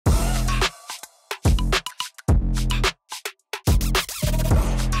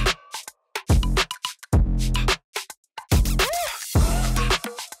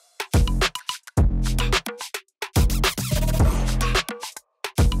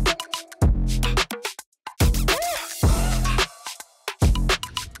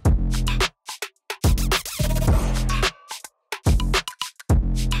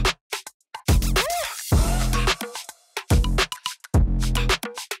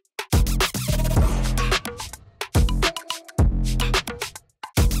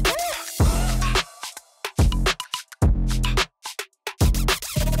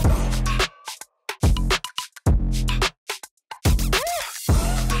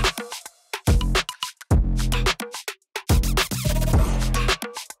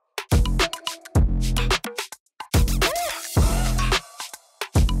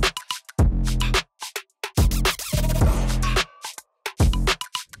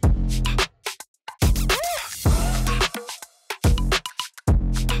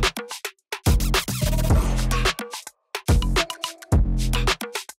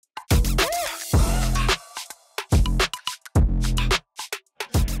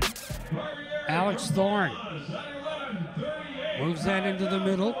Alex Thorne moves that into the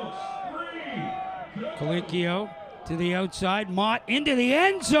middle. Colicchio to the outside. Mott into the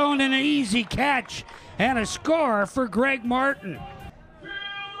end zone, and an easy catch and a score for Greg Martin.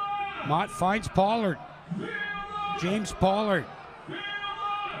 Mott finds Pollard. James Pollard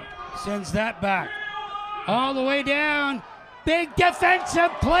sends that back all the way down. Big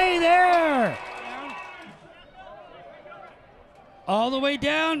defensive play there. All the way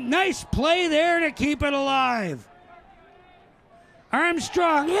down. Nice play there to keep it alive.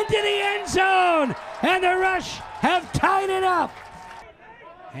 Armstrong into the end zone, and the Rush have tied it up.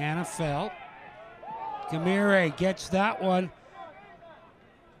 Hannah fell. Camire gets that one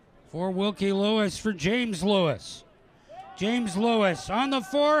for Wilkie Lewis for James Lewis. James Lewis on the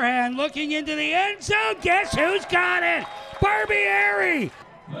forehand, looking into the end zone. Guess who's got it? Barbieri.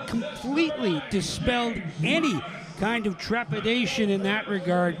 Completely dispelled any kind of trepidation in that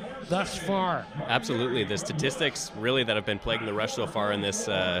regard thus far. Absolutely. The statistics really that have been plaguing the Rush so far in this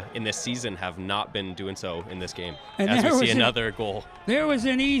season have not been doing so in this game. And as we see another goal. There was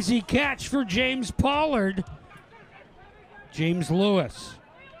an easy catch for James Pollard. James Lewis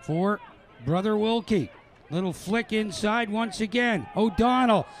for brother Wilkie. Little flick inside once again.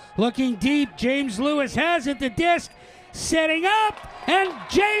 O'Donnell looking deep. James Lewis has it. The disc setting up, and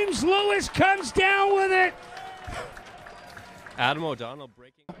James Lewis comes down with it. Adam O'Donnell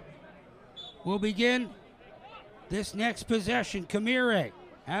breaking. We'll begin this next possession. Camire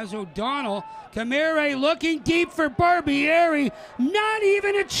has O'Donnell. Camire looking deep for Barbieri. Not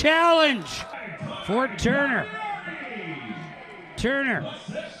even a challenge for Turner. Turner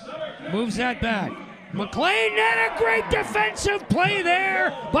moves that back. McLean, and a great defensive play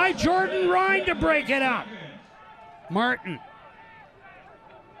there by Jordan Ryan to break it up. Martin.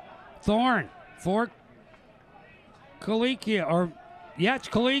 Thorne for Colicchio, it's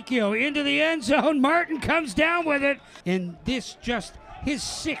Colicchio into the end zone. Martin comes down with it, and this just his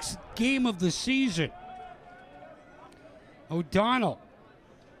 6th game of the season. O'Donnell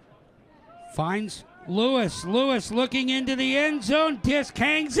finds Lewis. Lewis looking into the end zone. Disc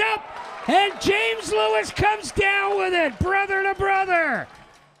hangs up, and James Lewis comes down with it, brother to brother.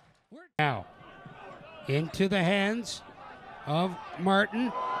 Now into the hands of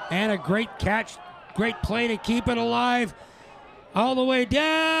Martin, and a great catch. Great play to keep it alive. All the way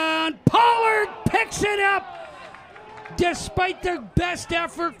down. Pollard picks it up. Despite the best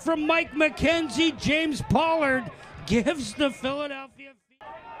effort from Mike McKenzie, James Pollard gives the Philadelphia.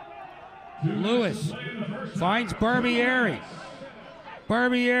 Lewis finds Barbieri.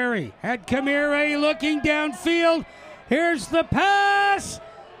 Barbieri had Camire looking downfield. Here's the pass,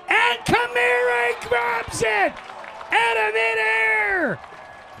 and Camire grabs it out of midair,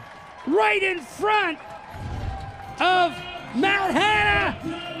 right in front of Matt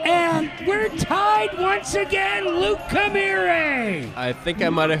Hanna, and we're tied once again. Luke Camire. I think I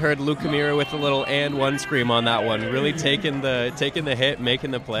might have heard Luke Camire with a little and one scream on that one. Really taking the hit,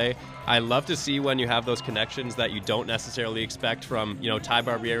 making the play. I love to see when you have those connections that you don't necessarily expect from, Ty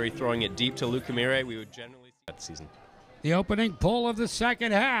Barbieri throwing it deep to Luke Camire. We would generally see that season. The opening pull of the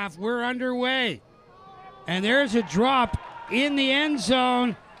second half. We're underway, and there's a drop in the end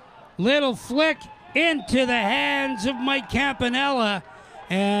zone. Little flick into the hands of Mike Campanella,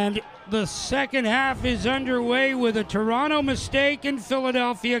 and the second half is underway with a Toronto mistake and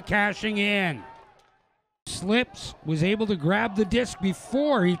Philadelphia cashing in. Slips, was able to grab the disc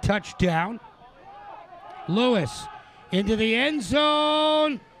before he touched down. Lewis into the end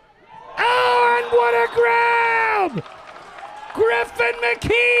zone. Oh, and what a grab! Griffin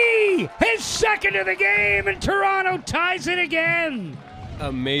McKee, his second of the game, and Toronto ties it again.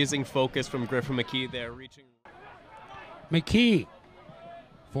 Amazing focus from Griffin McKee there, reaching. McKee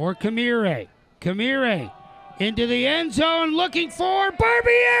for Camire. Camire into the end zone, looking for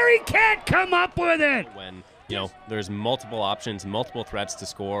Barbieri. Can't come up with it. When there's multiple options, multiple threats to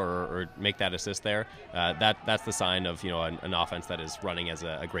score or make that assist there, that's the sign of an offense that is running as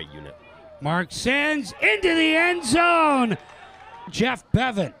a great unit. Mark sends into the end zone. Jeff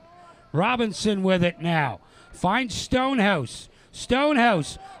Bevan. Robinson with it now. Finds Stonehouse.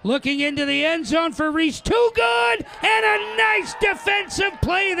 Stonehouse looking into the end zone for Reese. Too good, and a nice defensive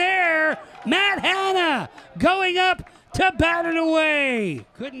play there. Matt Hanna going up to bat it away.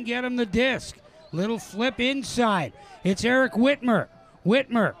 Couldn't get him the disc. Little flip inside. It's Eric Whitmer.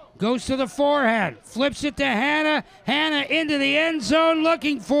 Whitmer goes to the forehand, flips it to Hanna. Hanna into the end zone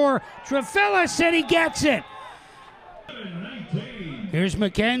looking for Trefillis, and he gets it. Here's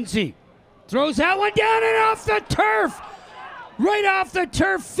McKenzie. Throws that one down and off the turf. Right off the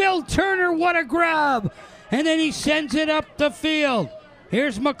turf, Phil Turner, what a grab. And then he sends it up the field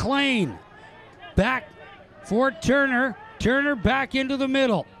Here's McLean. Back for Turner. Turner back into the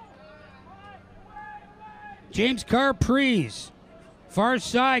middle. James Carprise. Far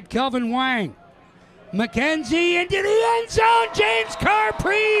side, Kelvin Wang. McKenzie into the end zone. James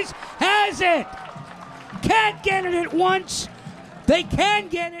Carprise has it. Can't get it at once. They can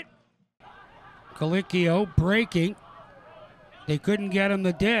get it. Colicchio breaking. They couldn't get him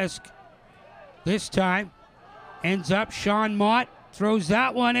the disc. This time ends up Sean Mott. Throws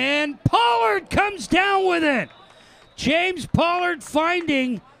that one in. Pollard comes down with it. James Pollard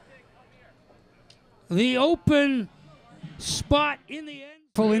finding the open spot in the end.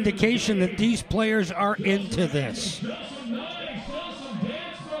 Full indication that these players are into this.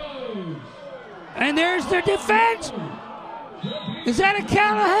 And there's the defense. Is that a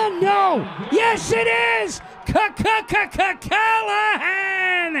Callahan? No. Yes, it is. Callahan.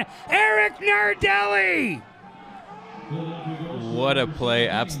 Eric Nardelli. What a play.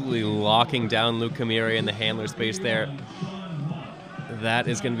 Absolutely locking down Luke Camire in the handler space there. That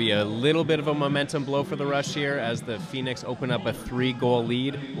is going to be a little bit of a momentum blow for the Rush here as the Phoenix open up a 3-goal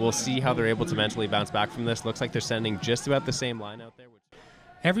lead. We'll see how they're able to mentally bounce back from this. Looks like they're sending just about the same line out there.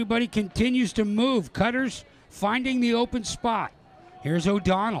 Everybody continues to move. Cutters finding the open spot. Here's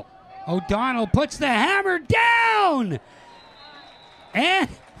O'Donnell. O'Donnell puts the hammer down. And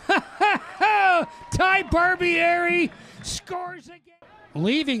Ty Barbieri scores again.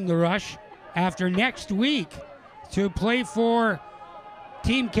 Leaving the Rush after next week to play for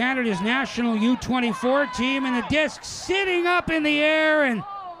Team Canada's national U24 team, and the disc sitting up in the air, and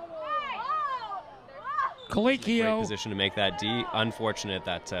Colicchio. Great position to make that D. Unfortunate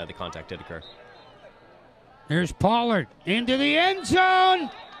that the contact did occur. There's Pollard into the end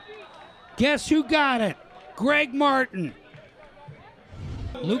zone. Guess who got it? Greg Martin.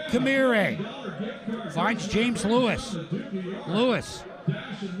 Luke Camire finds James Lewis. Lewis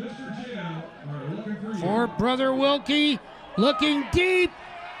for Brother Wilkie. Looking deep,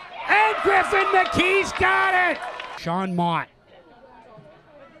 and Griffin McKee's got it. Sean Mott.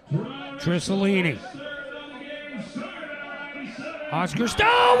 Trissolini. Oscar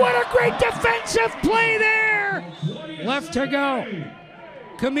Stone, what a great defensive play there. Left to go.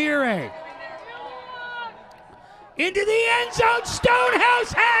 Camire. Into the end zone,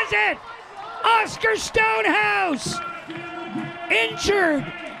 Stonehouse has it. Oscar Stonehouse, injured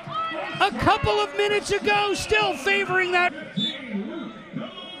a couple of minutes ago, still favoring that.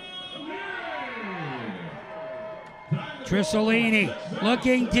 Trissolini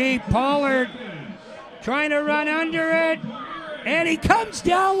looking deep. Pollard trying to run under it, and he comes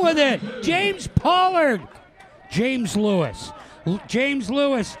down with it. James Pollard. James Lewis. James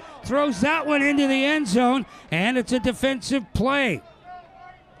Lewis throws that one into the end zone, and it's a defensive play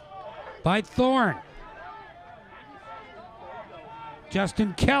by Thorne.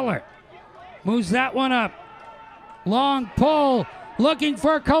 Justin Keller moves that one up. Long pull, looking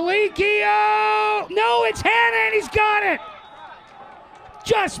for Colicchio. No, it's Hanna, and he's got it.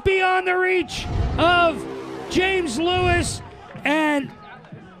 Just beyond the reach of James Lewis, and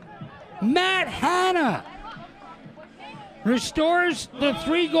Matt Hanna restores the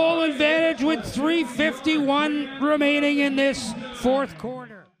 3-goal advantage with 3:51 remaining in this fourth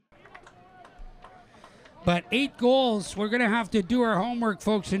quarter. But 8 goals, we're going to have to do our homework,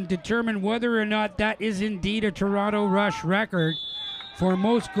 folks, and determine whether or not that is indeed a Toronto Rush record for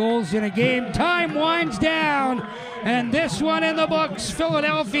most goals in a game. Time winds down, and this one in the books.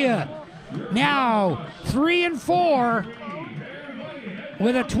 Philadelphia now 3-4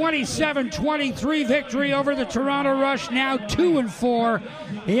 with a 27-23 victory over the Toronto Rush, now 2-4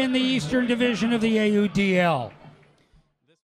 in the Eastern Division of the AUDL.